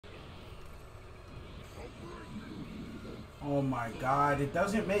Oh my god, it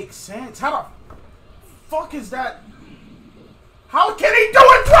doesn't make sense. How the fuck is that? How can he do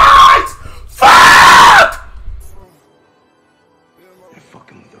it twice? Fuck! You're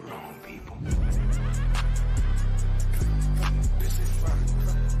fucking with the wrong people.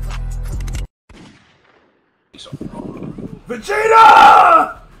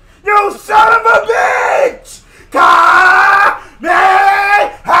 Vegeta! You son of a bitch!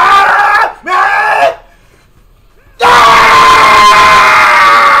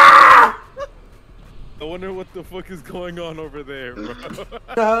 I wonder what the fuck is going on over there, bro.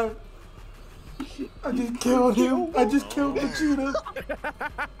 I just killed him. I just killed Vegeta.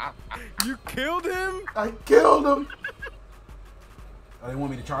 You killed him? I killed him. Oh, they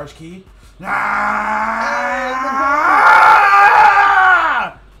want me to charge key?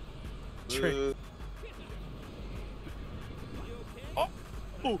 Trick. Oh.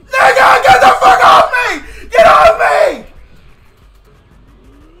 Nigga, get the fuck off me! Get off me!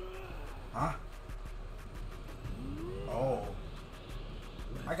 Huh? Oh.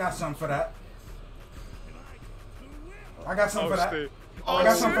 I got something for that. I got something for that. Shit. I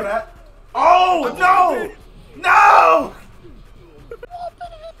got something for that. Oh, no! No!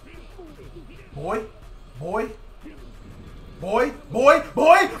 Boy, boy, boy, boy,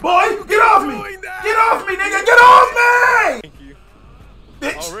 boy, boy, get off me! Get off me, nigga! Get off me! Thank you.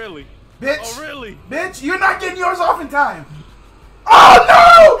 Bitch! Oh, really? Bitch! Oh, really? Bitch, you're not getting yours off in time. Oh,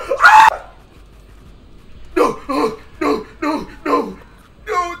 no! Ah! No, no, no, no, no.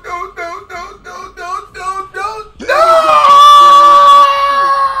 No, no, no, no, no, no, no, no, no!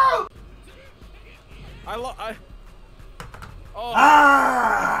 Oh.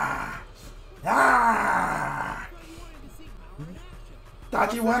 Ah! Ah!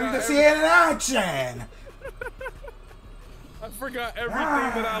 Thought you wanted to see it in action! I forgot everything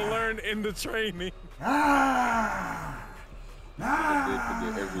that I learned in the training. Ah! I did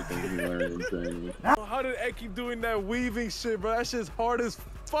forget everything he learned in training. How did Ed keep doing that weaving shit, bro? That shit's hard as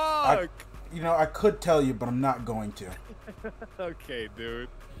fuck. You know, I could tell you, but I'm not going to. Okay, dude.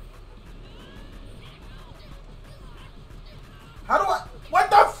 How do I? What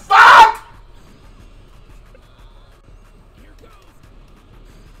the fuck?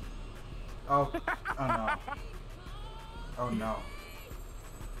 Oh, oh no. Oh no.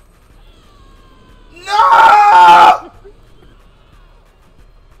 No!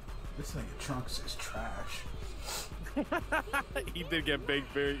 This nigga Trunks is trash. He did get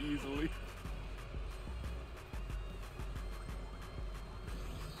baked very easily.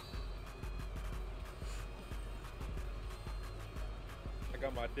 I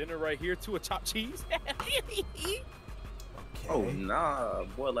got my dinner right here too, a chopped cheese. Okay. Oh nah,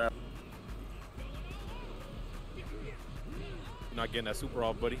 boy, laugh. You're not getting that super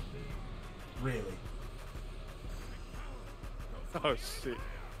off, buddy. Really? Oh shit.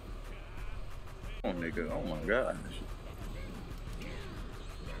 Oh nigga, oh my gosh.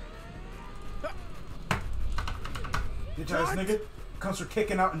 Bitch ass nigga comes for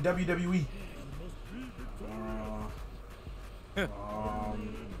kicking out in WWE.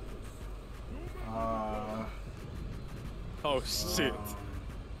 Oh shit.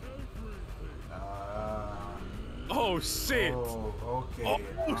 Oh shit. Oh, okay.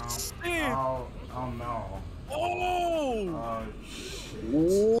 Oh shit. Oh no. Oh. Oh shit.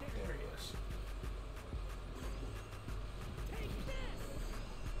 Ooh. There he is.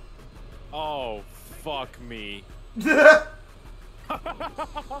 Oh fuck me.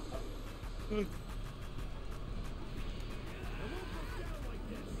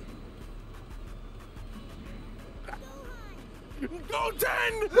 Go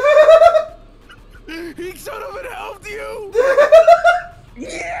 10! He should have helped you!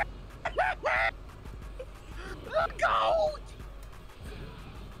 Yeah! Look out!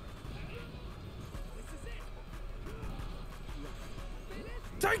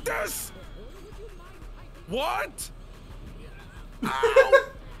 Take this! What? Ow!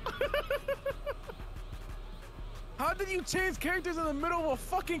 How did you change characters in the middle of a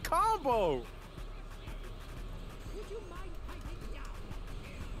fucking combo?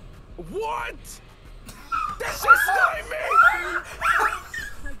 What? That shit sniped me!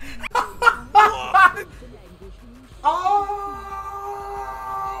 What? Oh!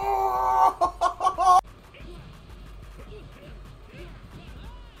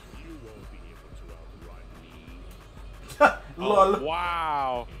 Oh,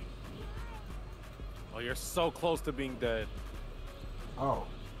 wow. Oh, you're so close to being dead. Oh,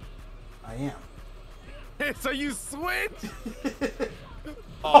 I am. So you switch?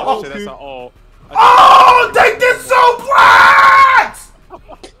 Oh, shit, that's an all. Oh, take this suplex!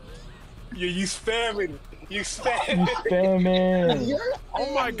 Yeah, you spamming. You spam. Spamming.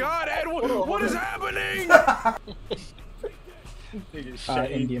 Oh my God, Ed, what is happening?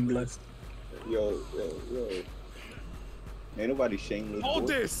 Indian blood. Yo. Ain't nobody shameless. Hold boy.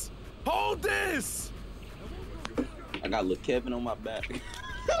 this! Hold this! I got Lil Kevin on my back.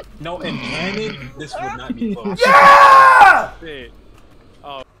 No, in canon, this would not be close. Yeah! Shit.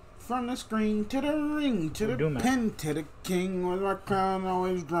 From the screen to the ring to the doing that. pen to the king with my crown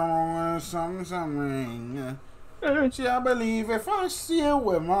always drawn with some ring. See, I believe if I see it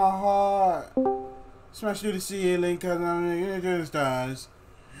with my heart, smash through the ceiling cause I'm into the stars.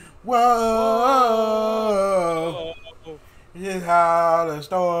 Whoa, this is how the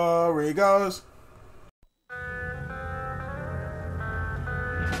story goes.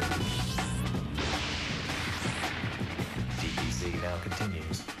 DBZ now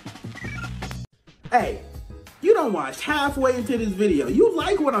continues. Hey, you done watched halfway into this video. You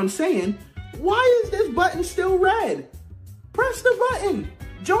like what I'm saying. Why is this button still red? Press the button.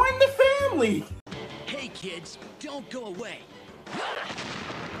 Join the family. Hey kids, don't go away.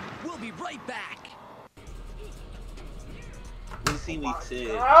 We'll be right back. You see me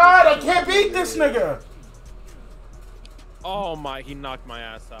said. Ah, they can't beat this nigga. Oh my, he knocked my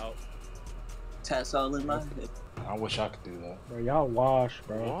ass out. Tats all in my head. I wish I could do that. Bro, y'all wash,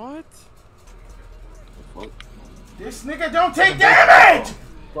 bro. What? This nigga don't take damage.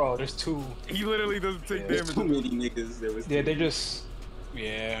 Bro, there's two. He literally doesn't take There's damage. too many niggas. There was. Yeah, they just.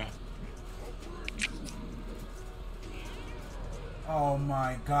 Yeah. Oh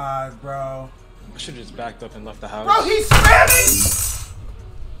my god, bro. I should have just backed up and left the house. Bro, he's spamming.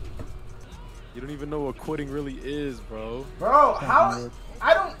 You don't even know what quitting really is, bro. Bro, how?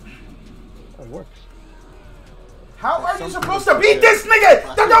 I don't. It works. How are you supposed to beat this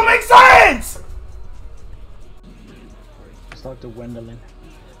nigga? That don't make sense. Start the Wendling.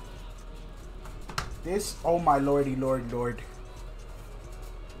 This, oh my lordy, lord.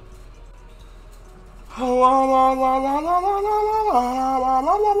 I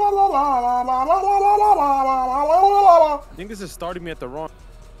think this is starting me at the wrong.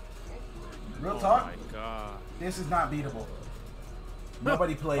 Real Oh talk, my God. this is not beatable.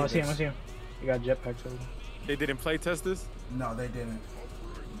 Nobody played I see him, I this. see him. You got jetpacks over. They didn't play test this? No, they didn't.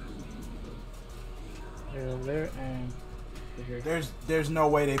 They're over there and they're here. There's no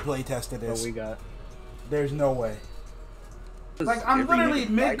way they play tested What this. we got. There's no way. Like, I'm literally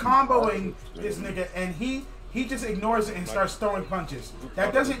mid-comboing this nigga, and he just ignores it and starts throwing punches.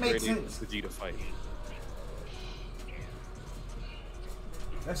 That doesn't make sense. Vegeta fight.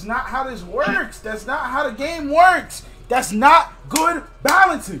 That's not how this works. That's not how the game works. That's not good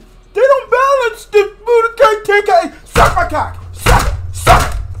balancing. They don't balance the Budokai TK. Suck my cock.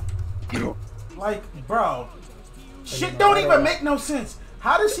 Suck it. Like, bro. Shit don't even make no sense.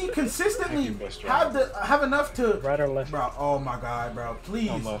 How does he consistently have enough to... Right or left? Bro, oh my god, bro.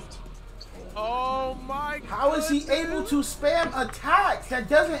 Please. On left. Oh my God. How is he able to spam attacks? That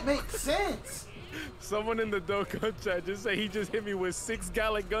doesn't make sense. Someone in the Dokkan chat just say he just hit me with 6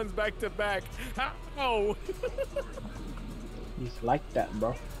 Gallic guns back to back. How? He's like that,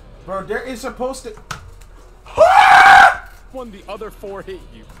 bro. Bro, there is supposed to... One, the other 4 hit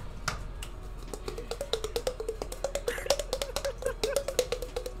you.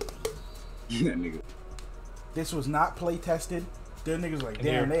 That nigga. This was not play tested. The niggas like,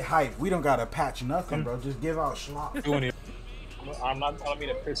 Here. damn, they hype. We don't gotta patch nothing, bro. Just give out slop. I don't mean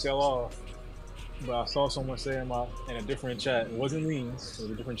to piss y'all off, but I saw someone say in a different chat. It wasn't Leans. It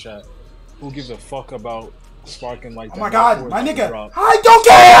was a different chat. Who gives a fuck about sparking like that? Oh my god, my before it nigga. dropped? I don't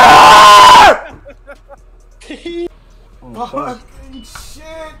care! Oh, fuck. Fucking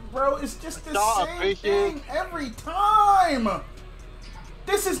shit, bro. It's just the Stop, same bitch. thing every time.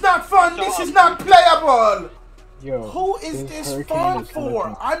 This is not fun. This is not playable. Yo, Who is this hurricane fun is for?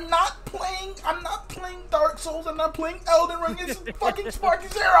 coming. I'm not playing Dark Souls. I'm not playing Elden Ring. It's fucking Sparky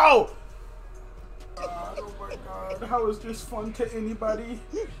Zero. Oh my god. How is this fun to anybody?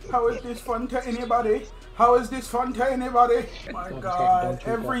 How is this fun to anybody? How is this fun to anybody? My god.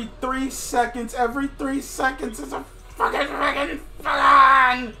 Every 3 seconds is a fucking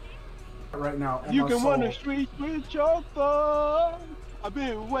fun. Right now, on You my can soul. run the streets with your thumb. I've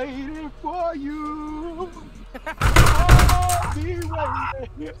been waiting for you. I'll be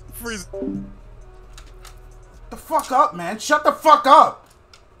waiting. Freeze. The fuck up, man. Shut the fuck up.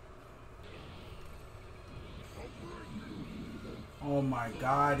 Oh my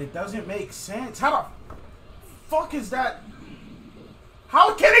god, it doesn't make sense. How the fuck is that?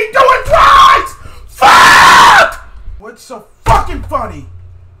 How can he do it twice? Fuck! What's so fucking funny?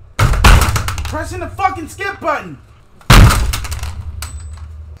 Pressing the fucking skip button.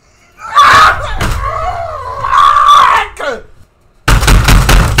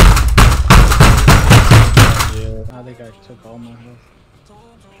 took all my health.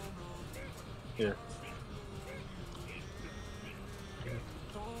 Here.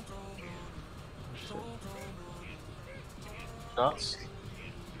 Shots.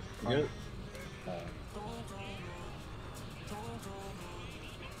 Good.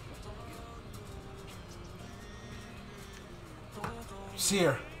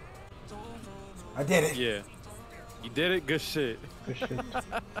 Seer. I did it. Yeah. You did it. Good shit. Good shit.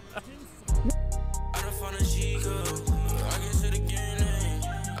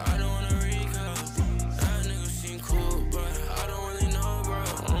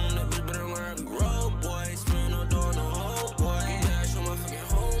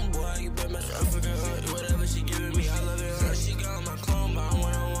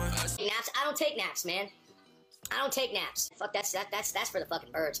 I don't take naps, man. I don't take naps. Fuck, that's for the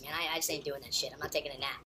fucking birds, man. I just ain't doing that shit. I'm not taking a nap.